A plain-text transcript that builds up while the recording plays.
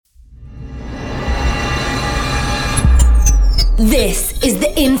This is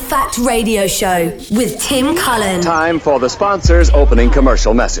the In Fact Radio Show with Tim Cullen. Time for the sponsor's opening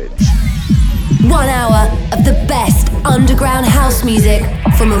commercial message. 1 hour of the best underground house music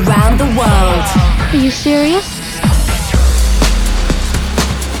from around the world. Are you serious?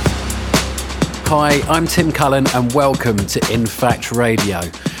 Hi, I'm Tim Cullen and welcome to In Fact Radio.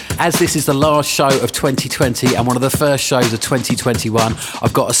 As this is the last show of 2020 and one of the first shows of 2021,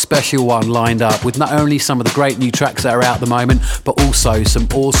 I've got a special one lined up with not only some of the great new tracks that are out at the moment, but also some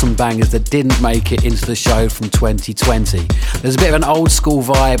awesome bangers that didn't make it into the show from 2020. There's a bit of an old school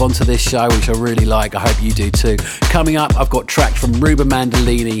vibe onto this show, which I really like. I hope you do too. Coming up, I've got tracks from Ruben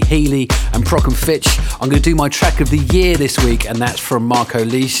Mandolini, Healy and Proc and Fitch. I'm going to do my track of the year this week, and that's from Marco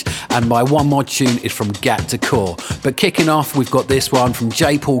Leash, and my one more tune is from Gat Decor. But kicking off, we've got this one from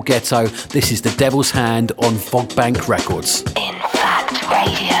J. Paul Ghetto. This is The Devil's Hand on Fogbank Records. In Fact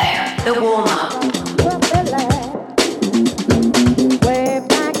Radio, the warm-up. Way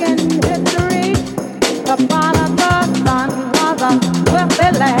back in history, the prodigal son was a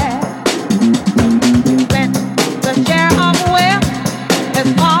wealthy lad. He spent the share of wealth his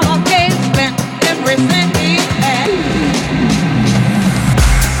father gave, spent every cent he had.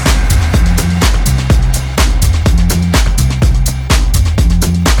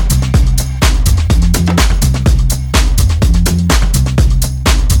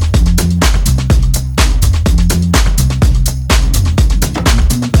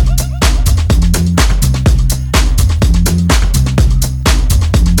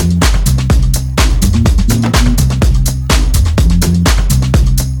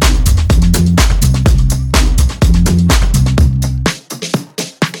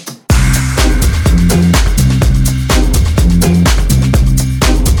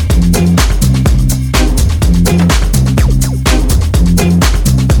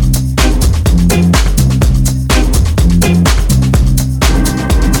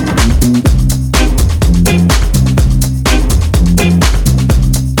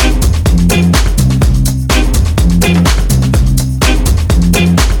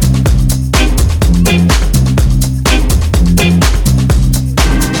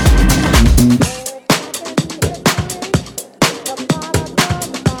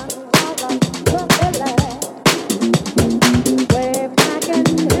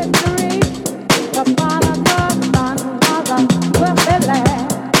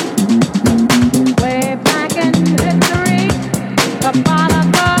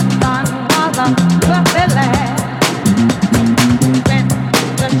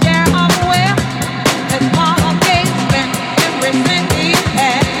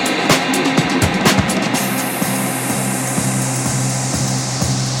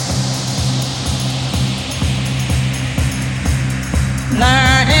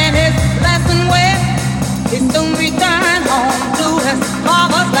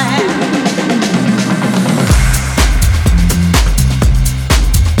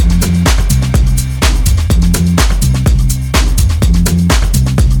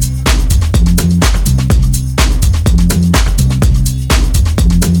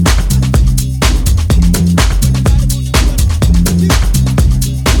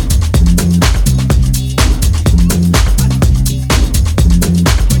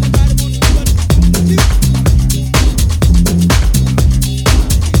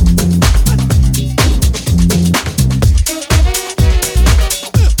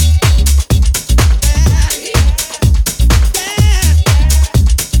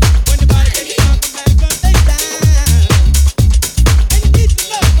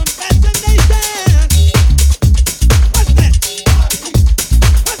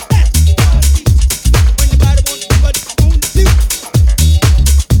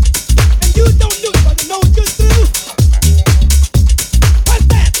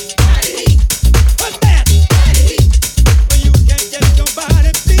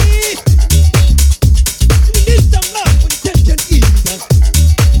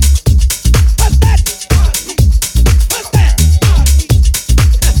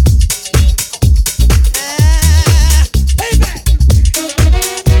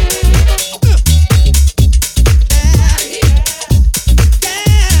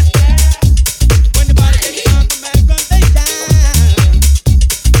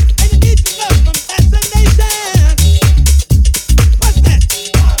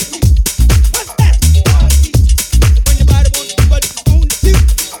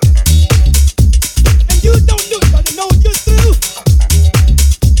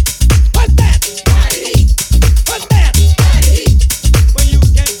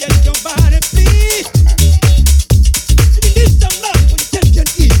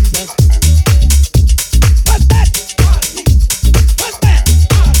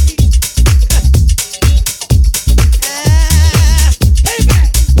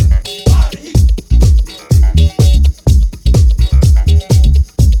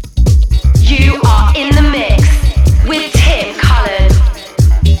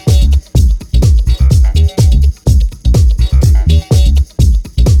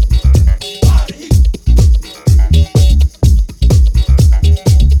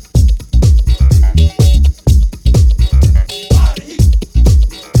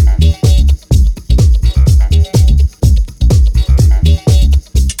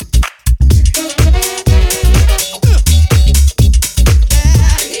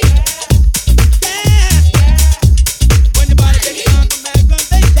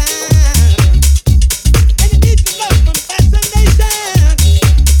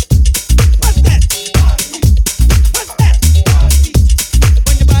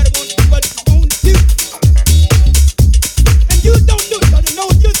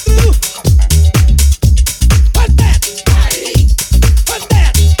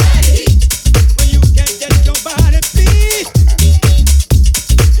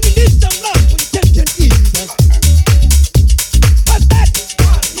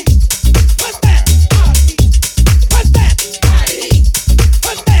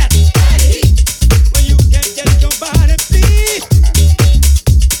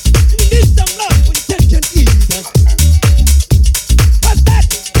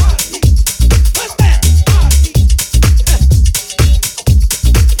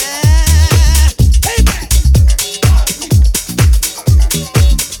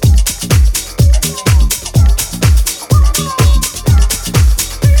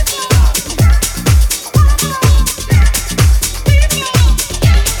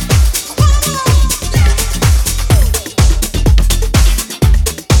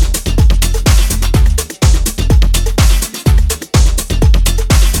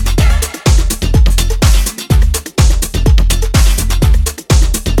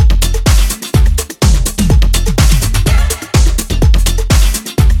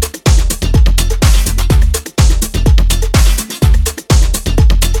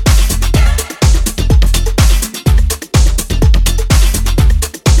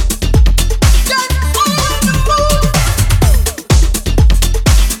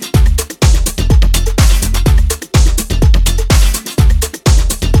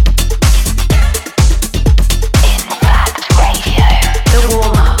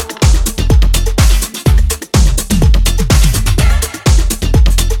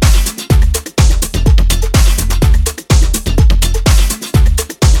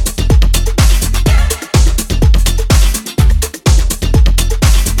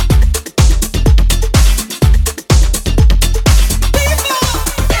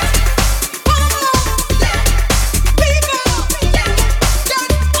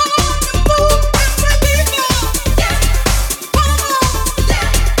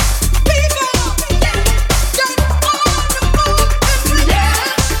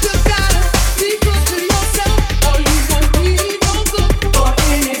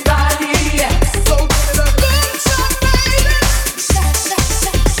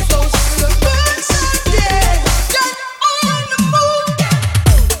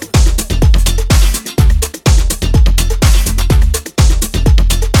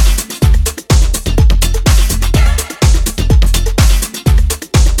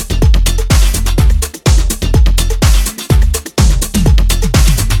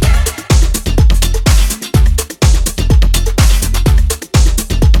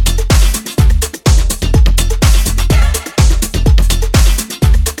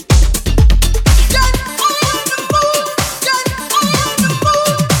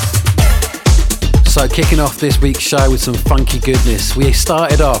 So kicking off this week's show with some funky goodness. We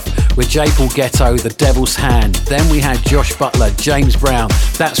started off with J. Paul Getto, The Devil's Hand. Then we had Josh Butler, James Brown.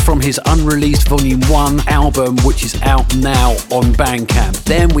 That's from his unreleased Volume 1 album, which is out now on Bandcamp.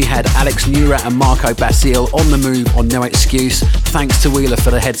 Then we had Alex Neurat and Marco Basile on the move on No Excuse. Thanks to Wheeler for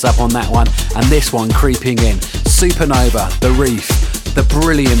the heads up on that one. And this one creeping in, Supernova, The Reef. The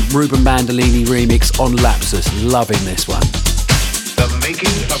brilliant Ruben Bandolini remix on Lapsus. Loving this one. The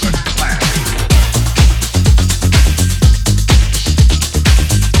making of a classic.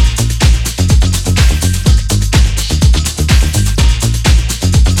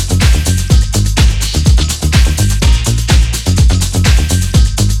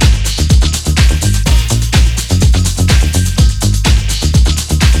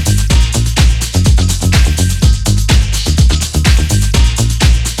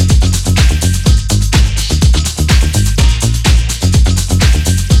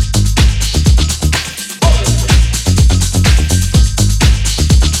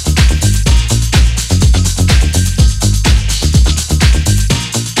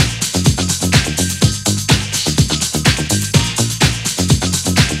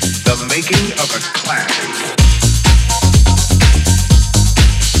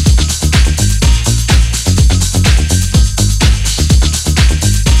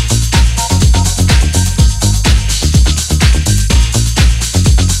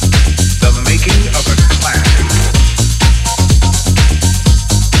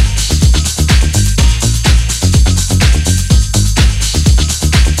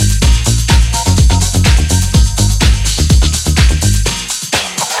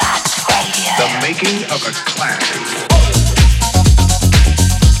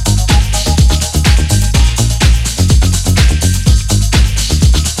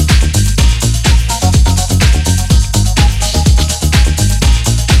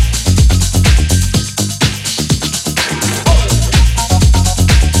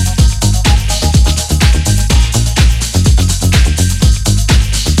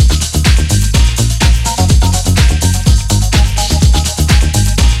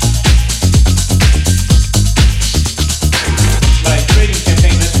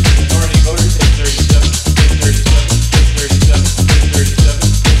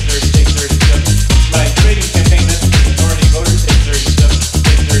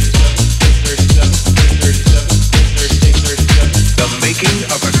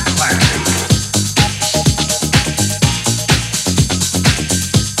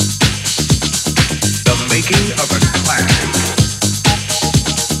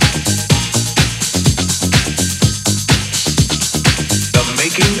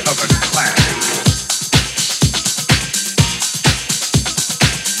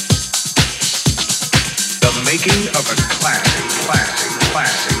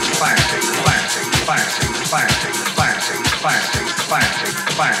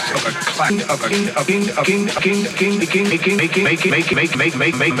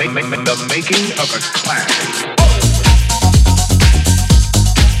 The making of a classic.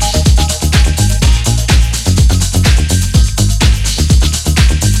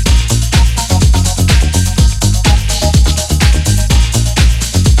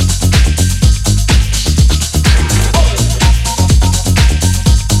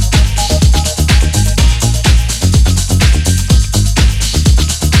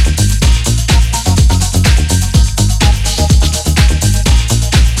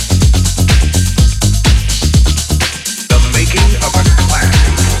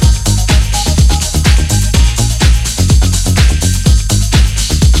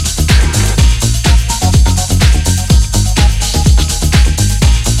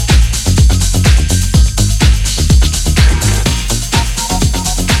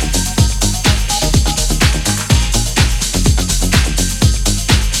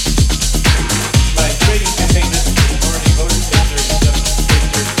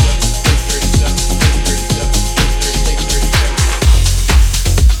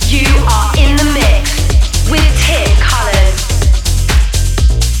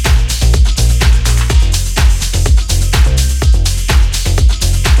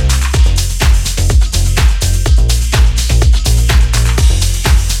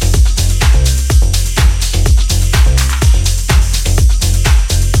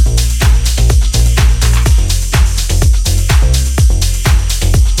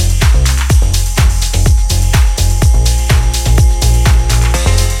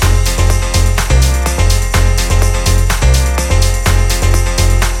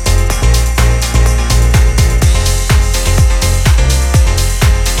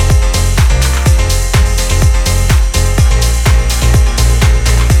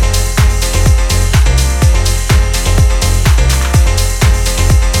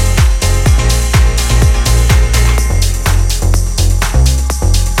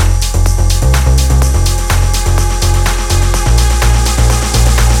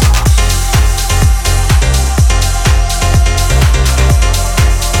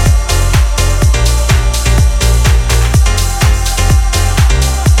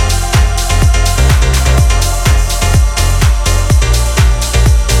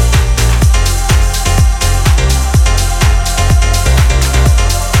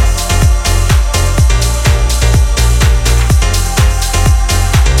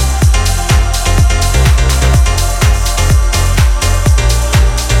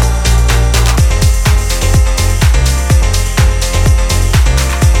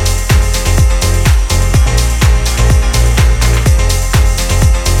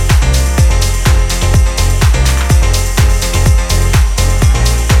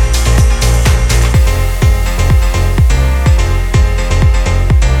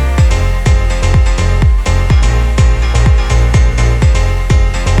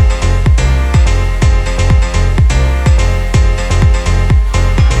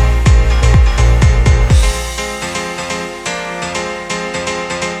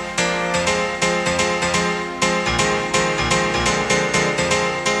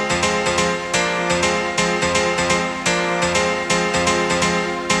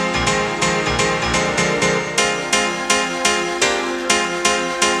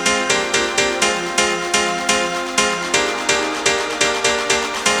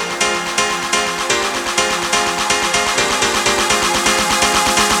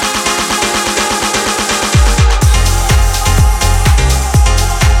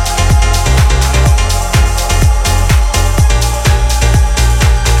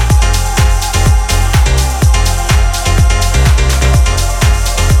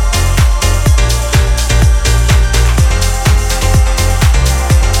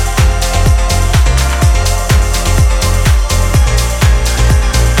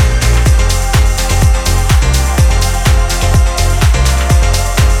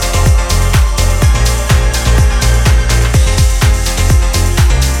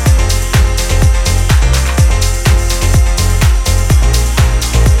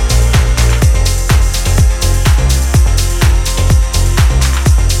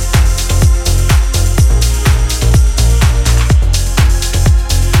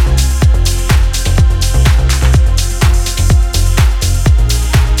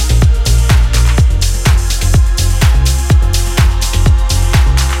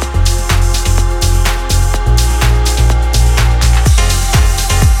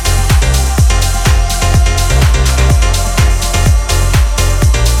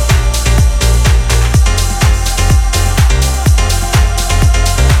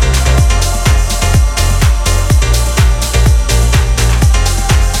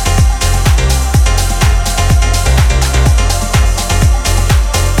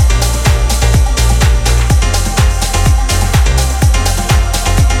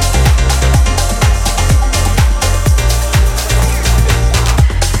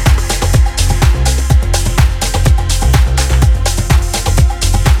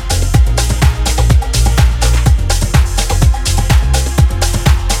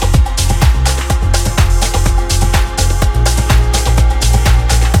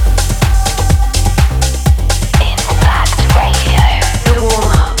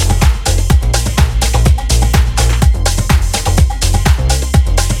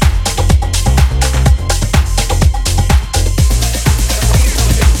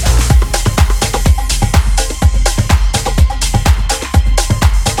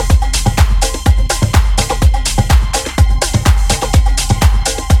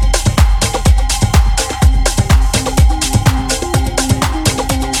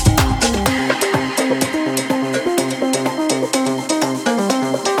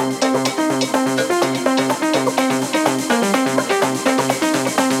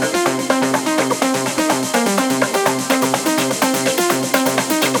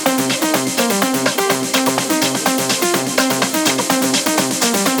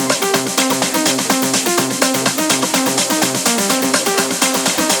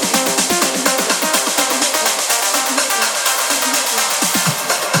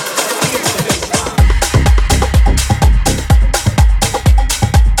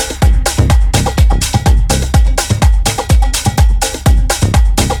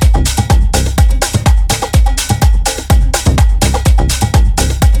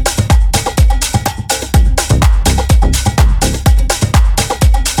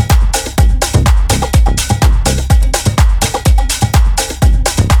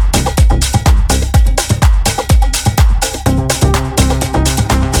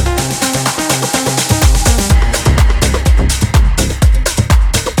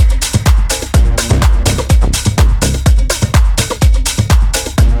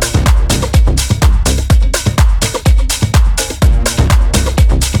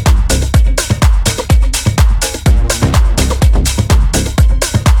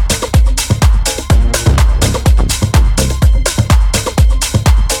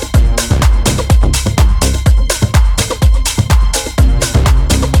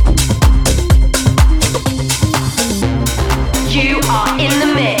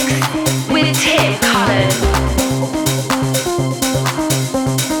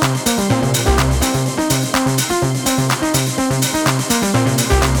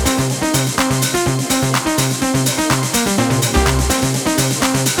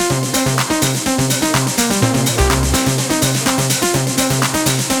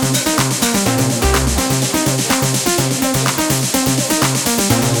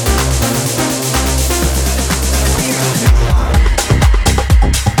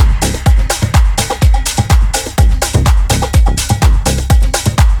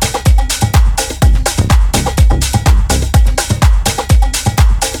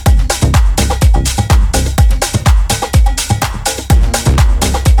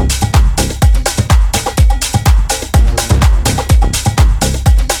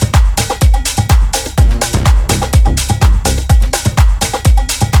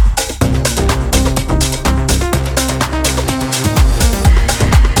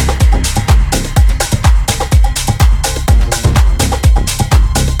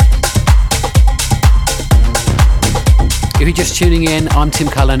 If you're just tuning in, I'm Tim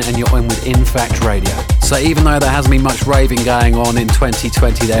Cullen and you're on with In Fact Radio. So even though there hasn't been much raving going on in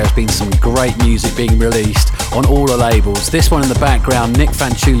 2020, there has been some great music being released on all the labels. This one in the background, Nick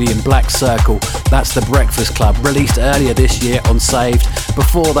Fanciulli and Black Circle, that's The Breakfast Club, released earlier this year on Saved.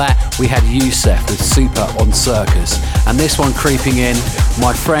 Before that, we had Youssef with Super on Circus. And this one creeping in,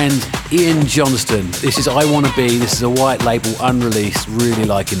 my friend Ian Johnston. This is I Wanna Be, this is a white label, unreleased, really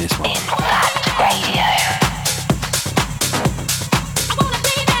liking this one. In Fact Radio.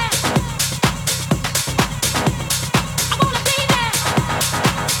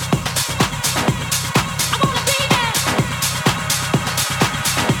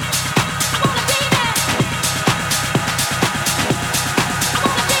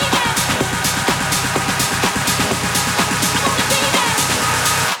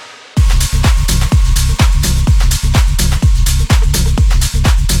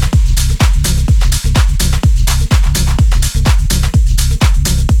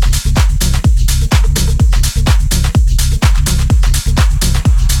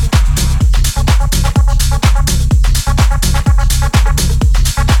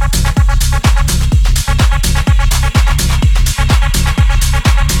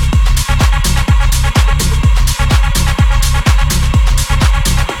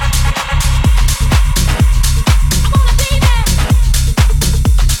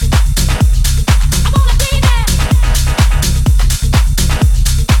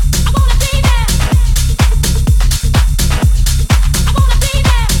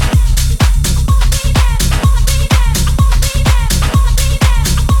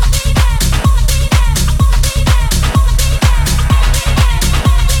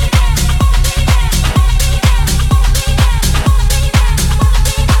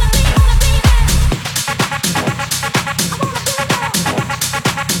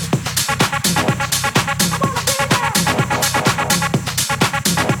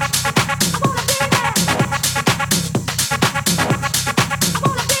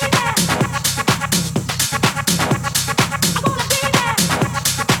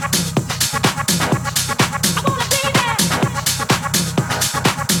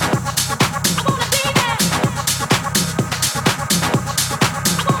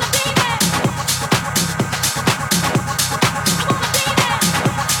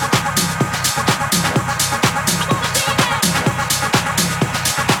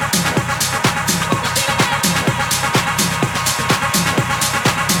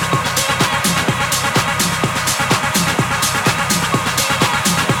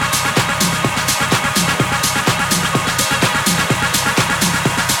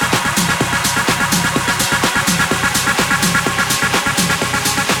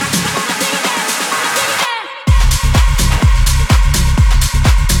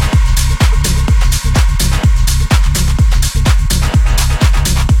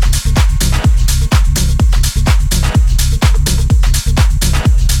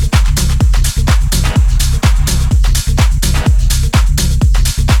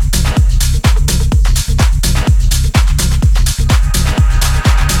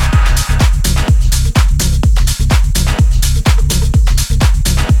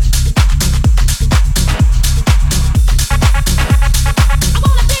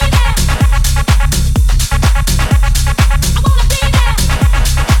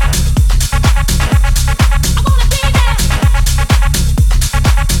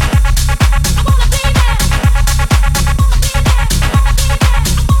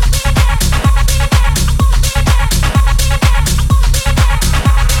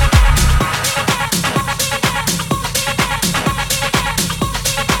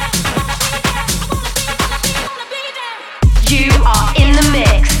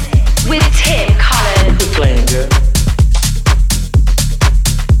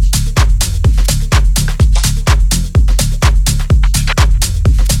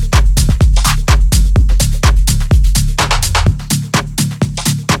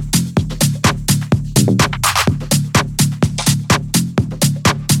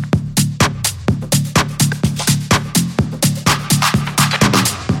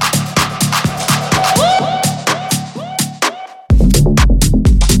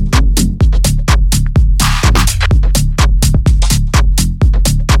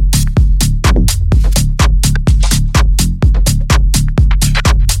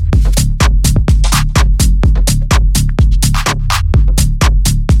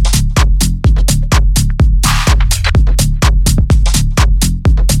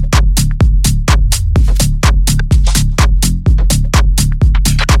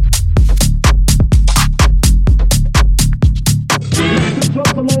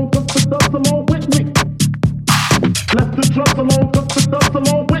 Let the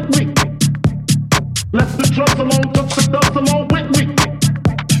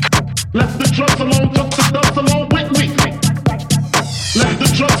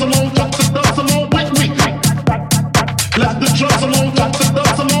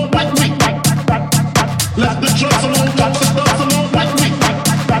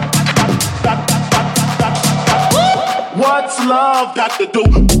love got to do?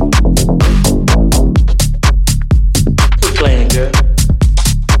 Quit playing, girl.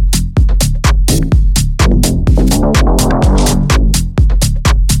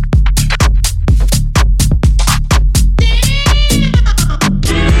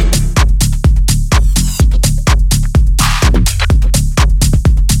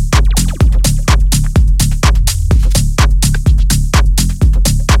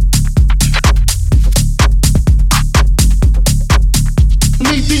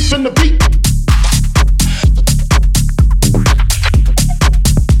 In the beat.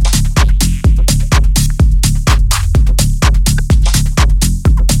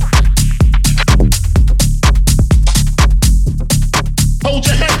 Hold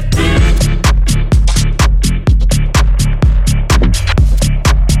your head.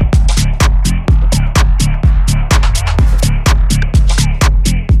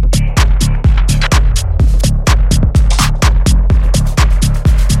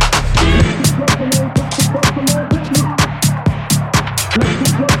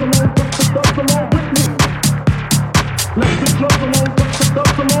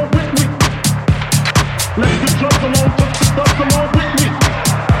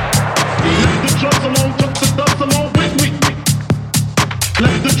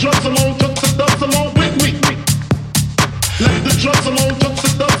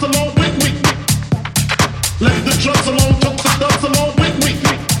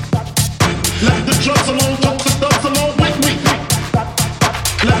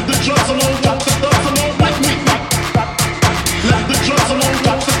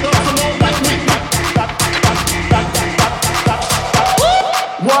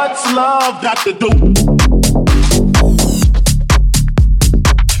 What's love got to do?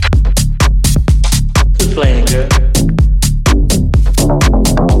 Quit playing, girl.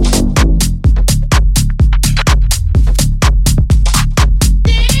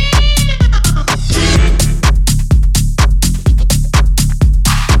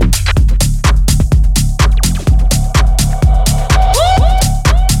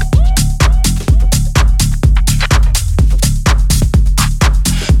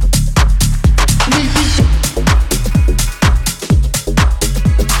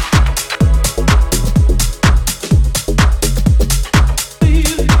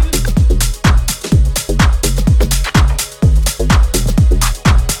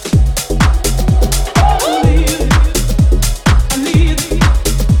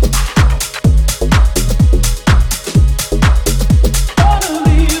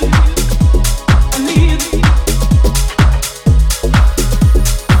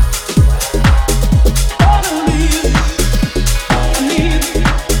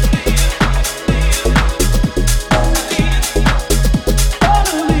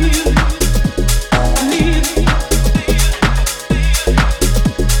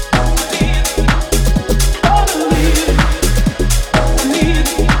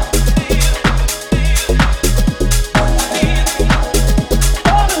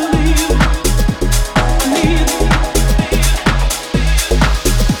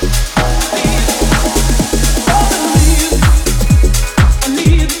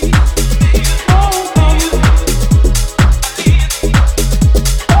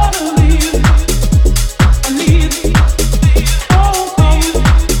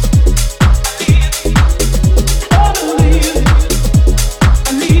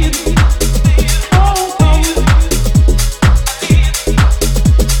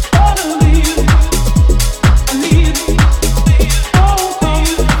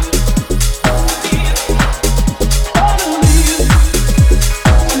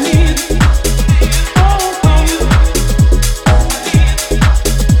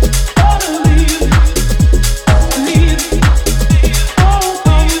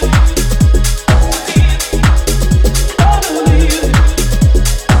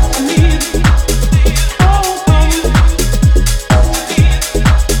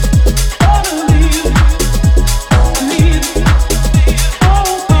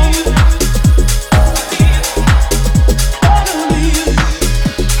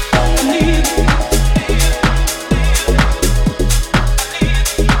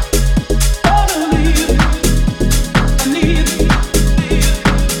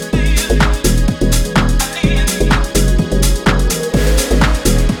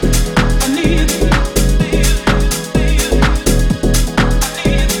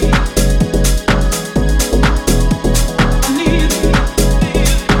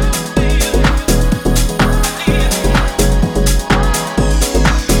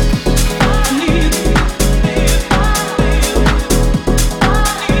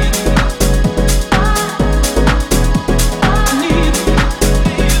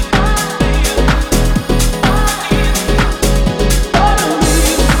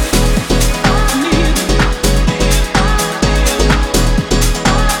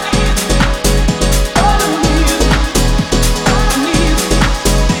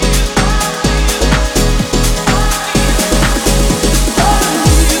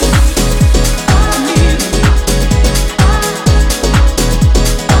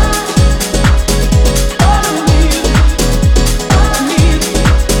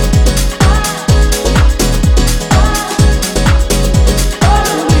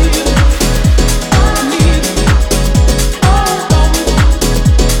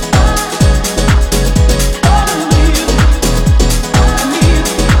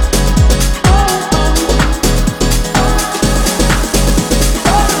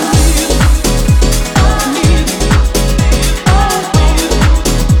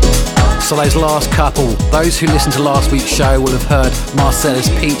 So those last couple, those who listened to last week's show will have heard Marcellus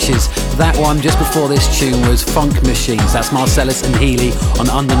Peaches. That one just before this tune was Funk Machines. That's Marcellus and Healy on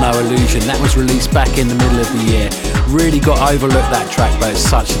Under No Illusion. That was released back in the middle of the year. Really got overlooked that track, but it's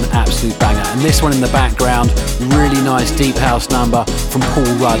such an absolute banger. And this one in the background, really nice deep house number from Paul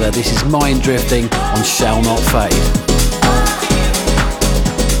Rudder. This is Mind Drifting on Shall Not Fade.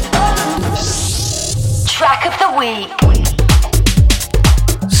 Track of the week.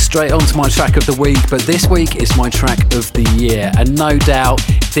 Straight on to my track of the week, but this week is my track of the year, and no doubt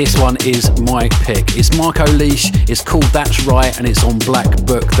this one is my pick. It's Marco Leash, it's called That's Right, and it's on Black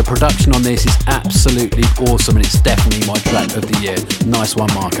Book. The production on this is absolutely awesome, and it's definitely my track of the year. Nice one,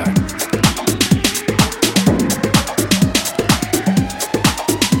 Marco.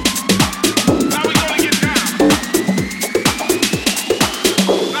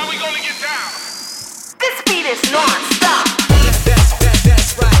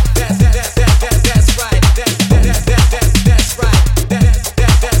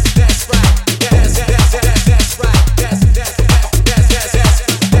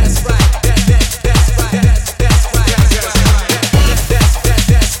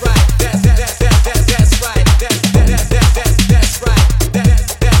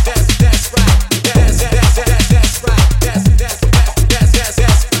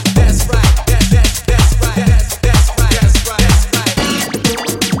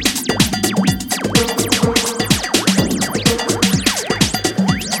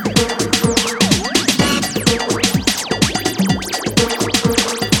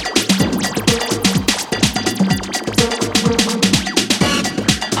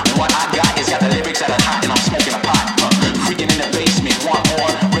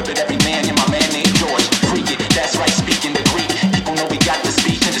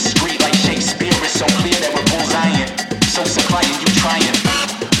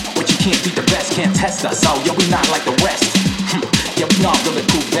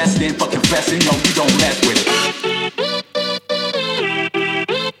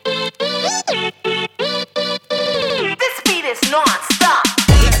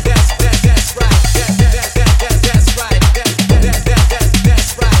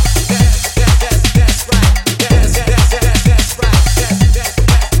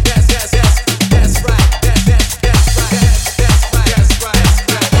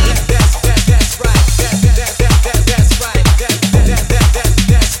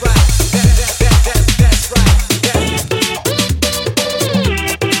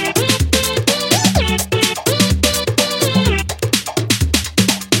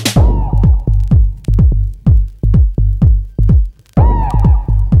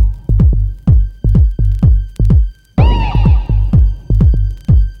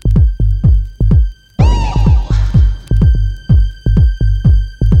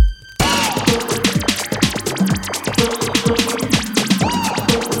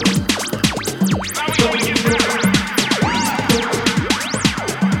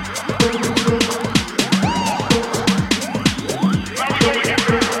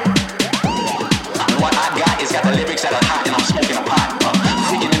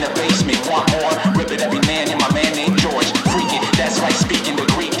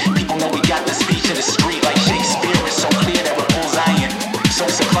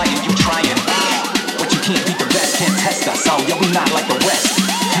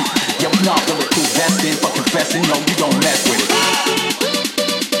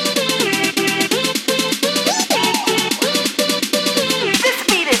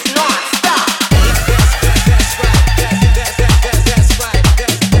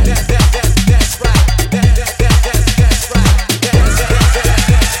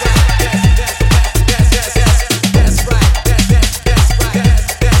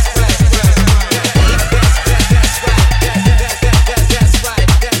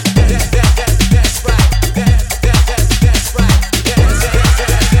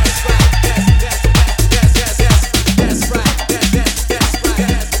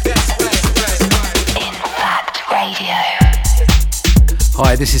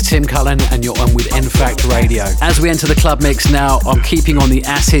 This is Tim Cullen and you're on with NFACT Radio. As we enter the club mix now, I'm keeping on the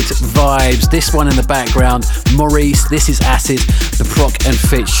acid vibes. This one in the background, Maurice, this is Acid, the Proc and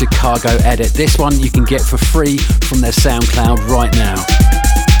Fit Chicago edit. This one you can get for free from their SoundCloud right now.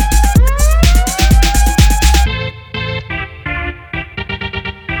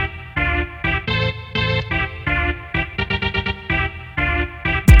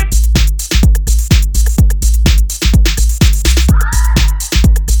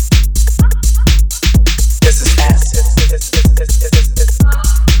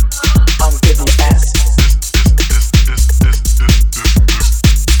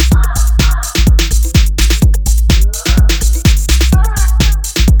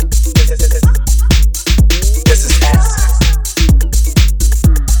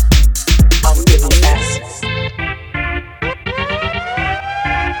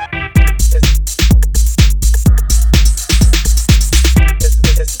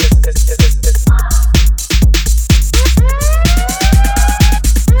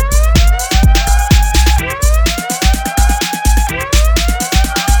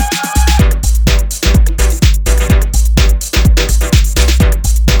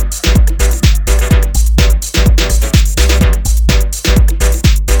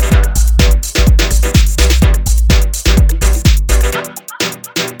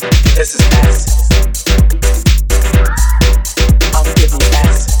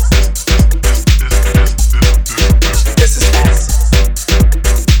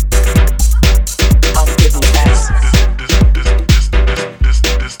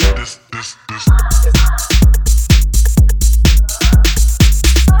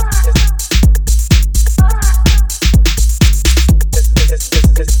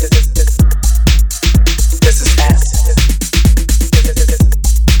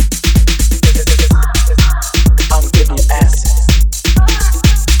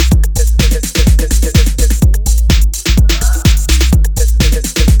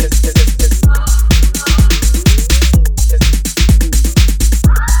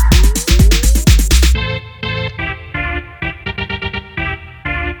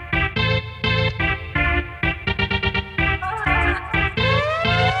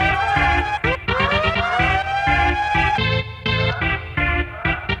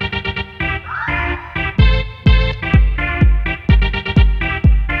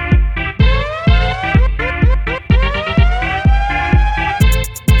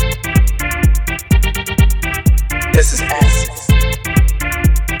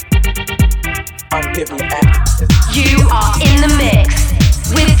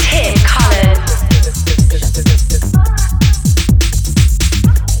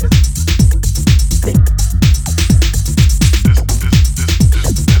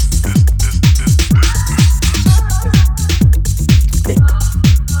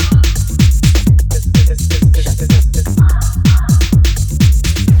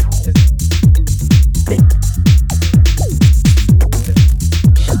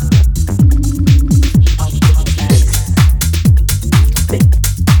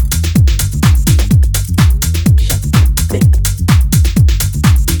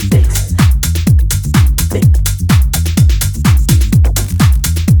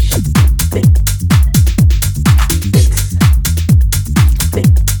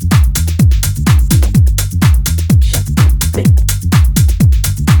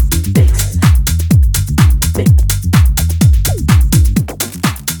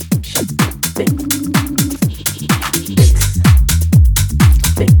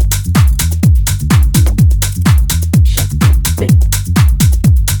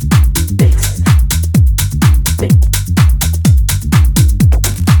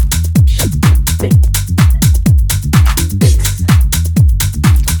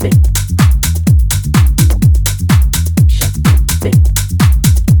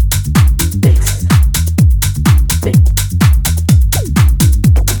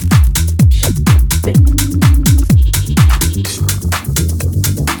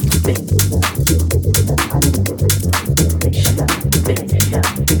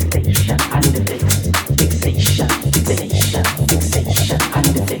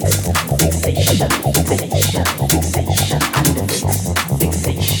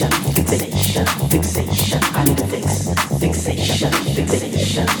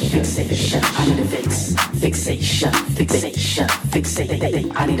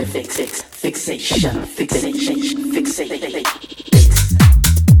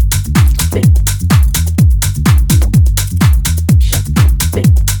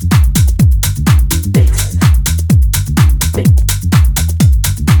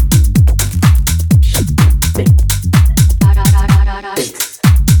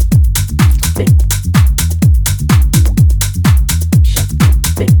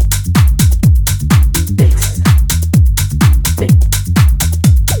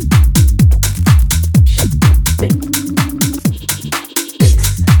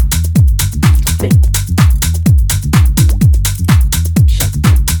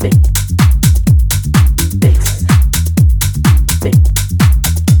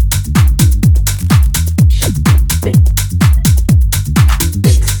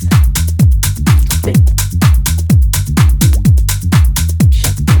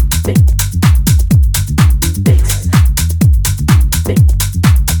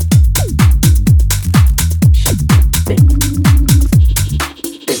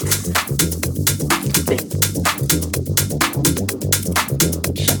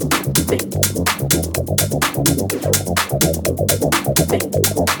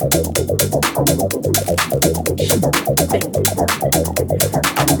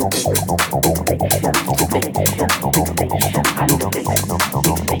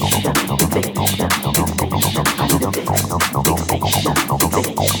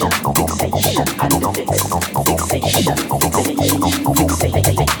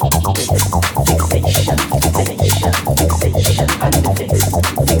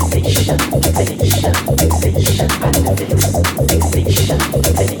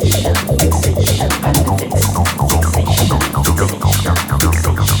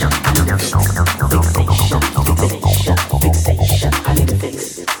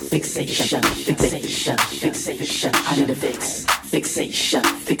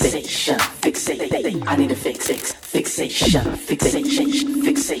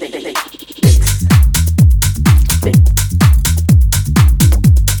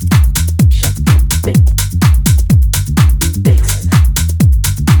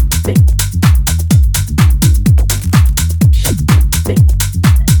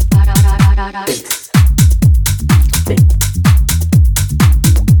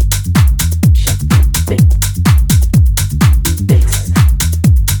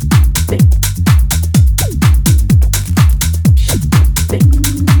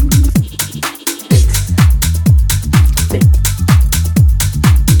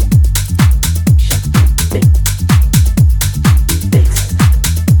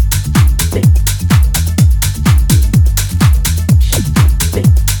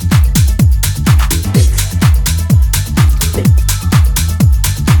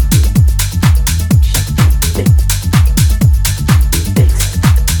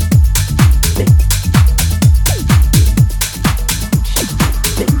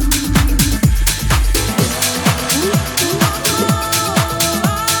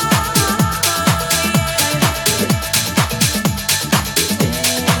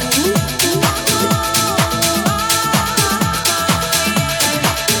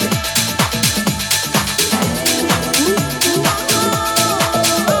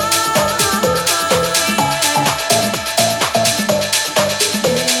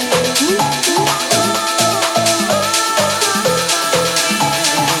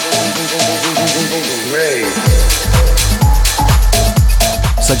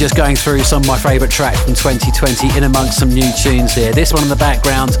 Just going through some of my favourite tracks from 2020 in amongst some new tunes here. This one in the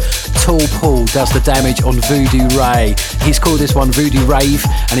background, Tall Paul does the damage on Voodoo Ray. He's called this one Voodoo Rave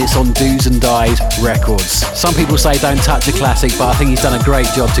and it's on Do's and Dies Records. Some people say don't touch a classic, but I think he's done a great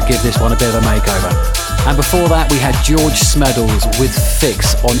job to give this one a bit of a makeover. And before that we had George Smeddles with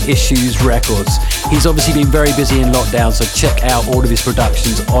Fix on Issues Records. He's obviously been very busy in lockdown, so check out all of his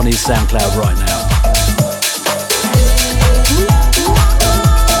productions on his SoundCloud right now.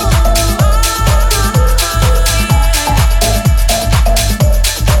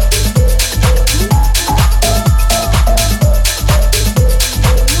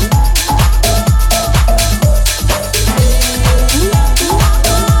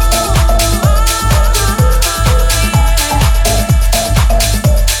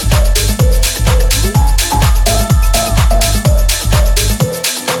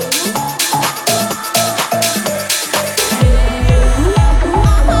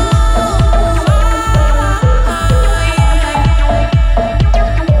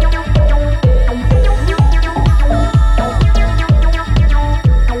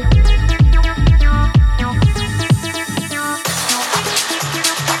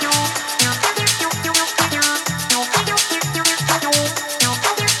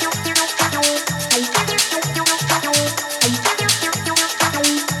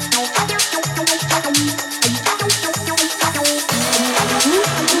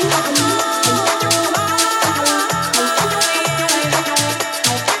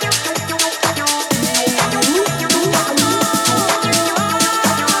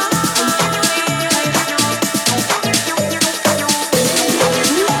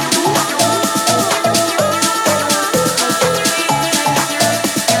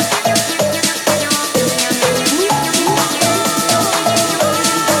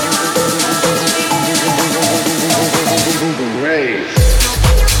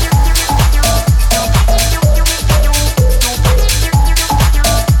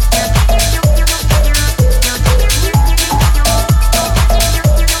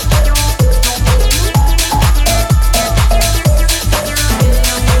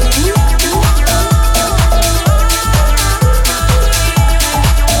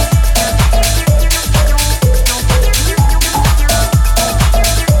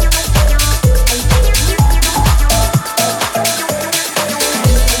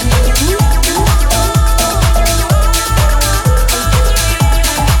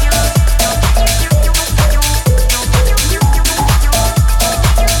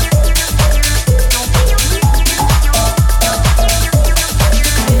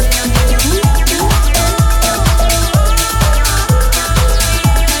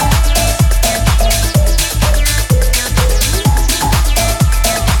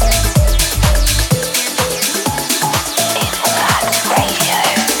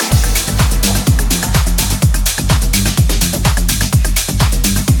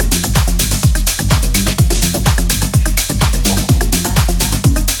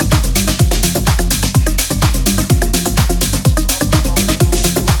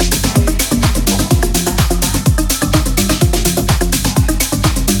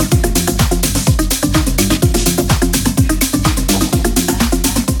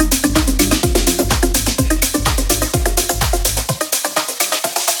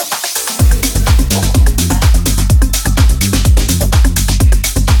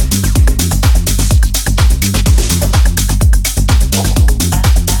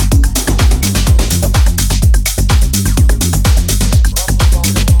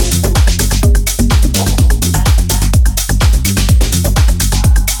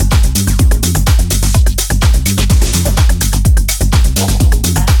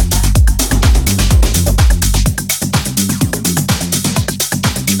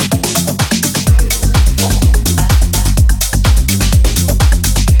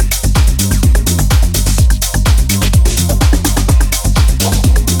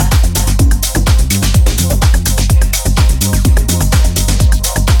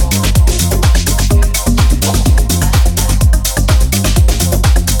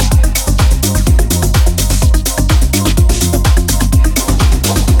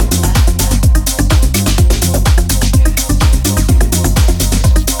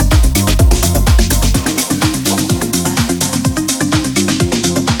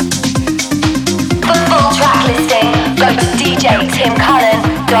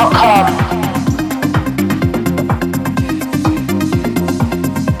 infactradio.com.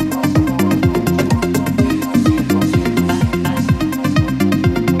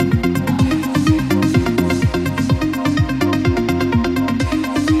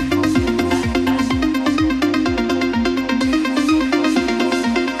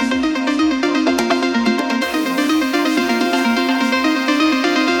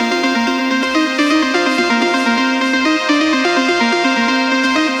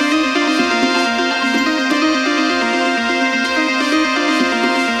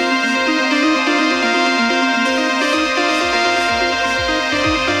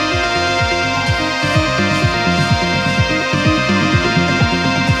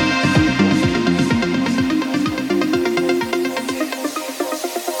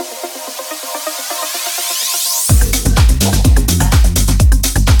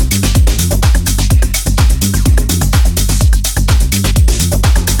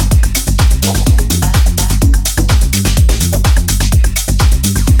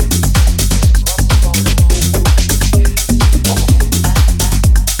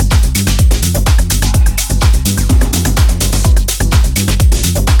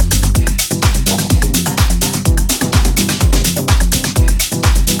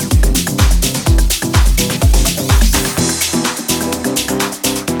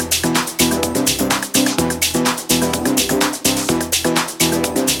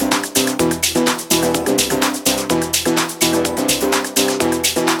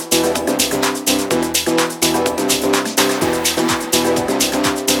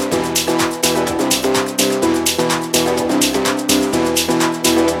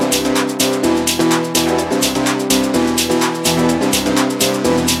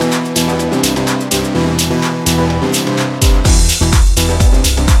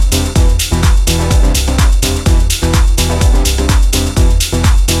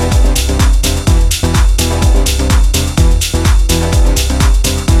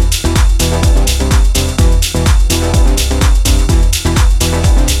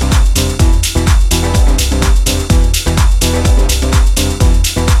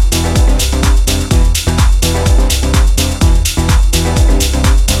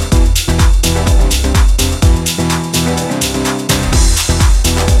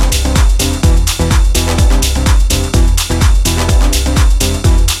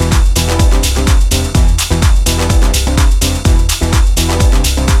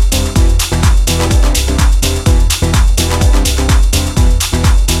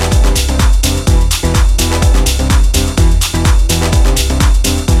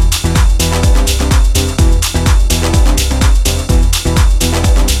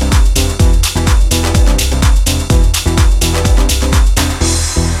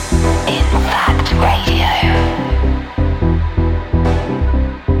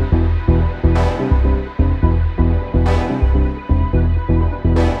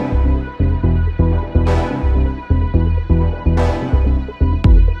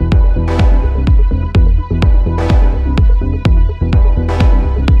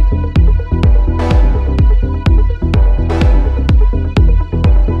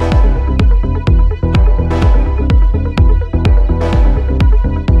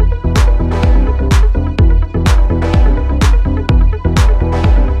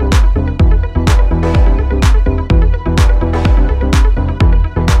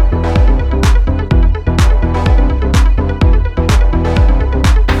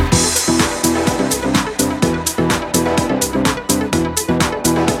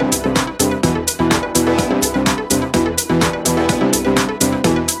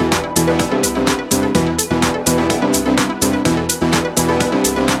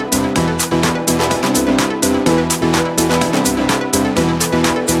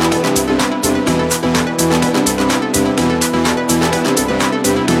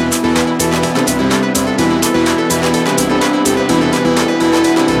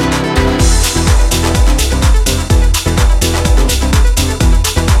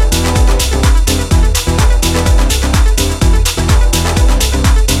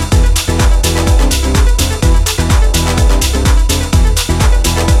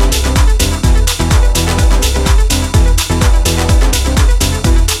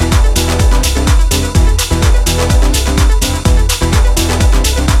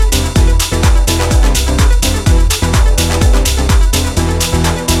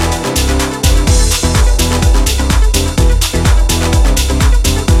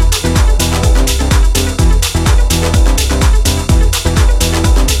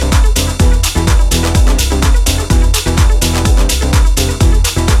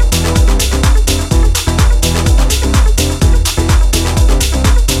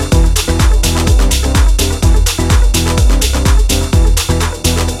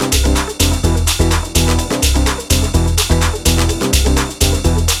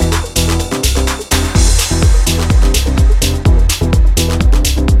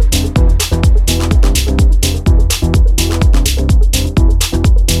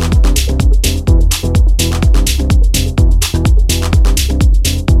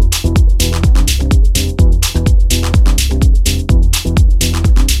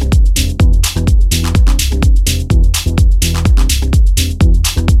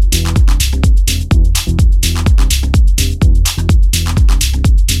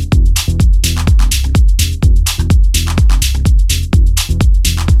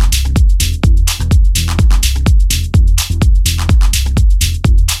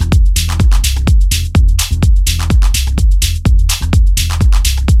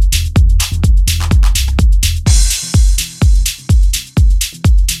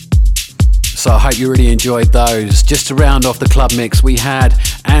 So I hope you really enjoyed those. Just to round off the club mix, we had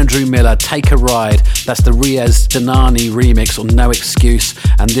Andrew Miller, Take a Ride. That's the Riaz Danani remix on No Excuse.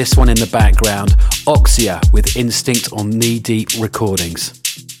 And this one in the background, Oxia with Instinct on Knee Deep Recordings.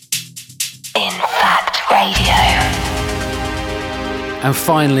 In Fact Radio. And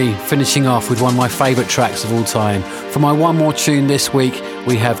finally, finishing off with one of my favourite tracks of all time. For my one more tune this week,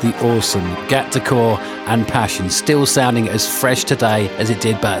 we have the awesome Gat Decor and Passion, still sounding as fresh today as it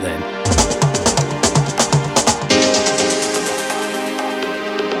did back then.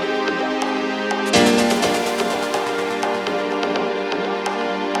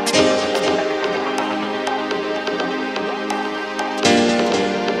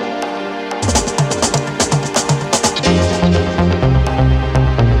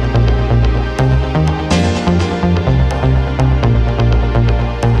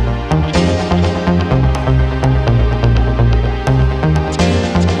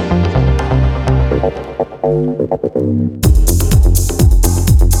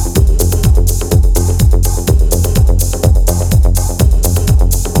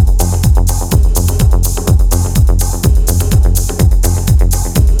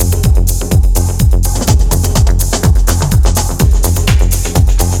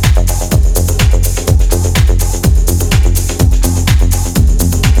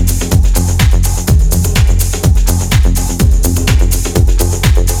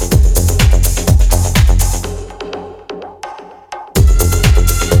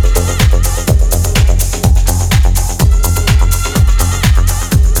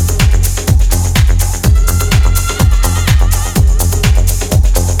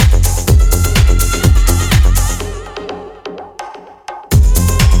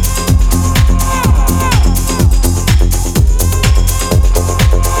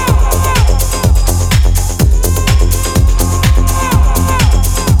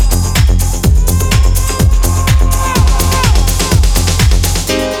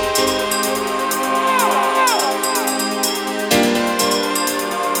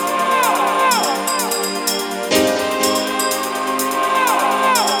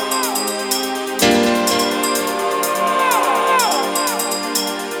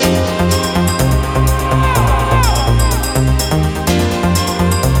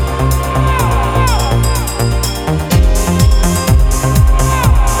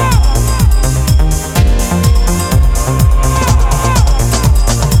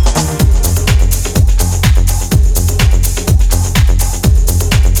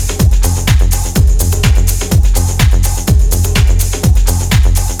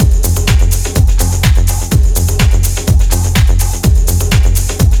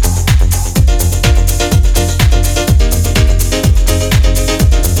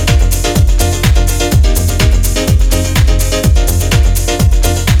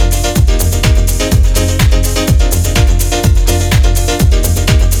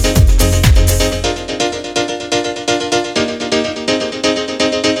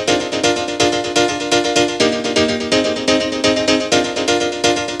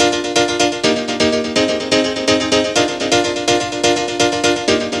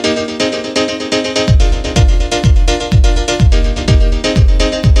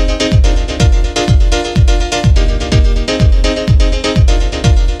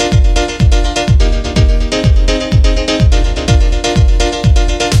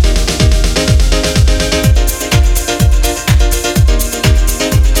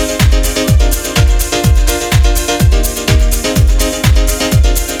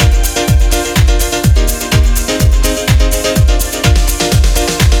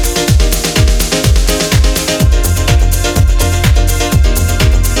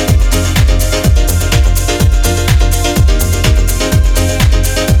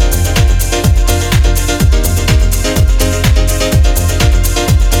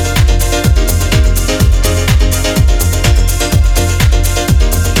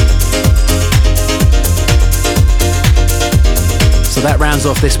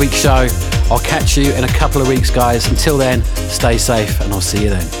 Off this week's show. I'll catch you in a couple of weeks, guys. Until then, stay safe and I'll see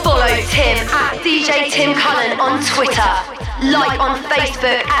you then. Follow Tim at DJ Tim Cullen on Twitter, like on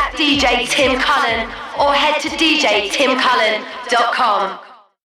Facebook at DJ Tim Cullen, or head to djtimcullen.com.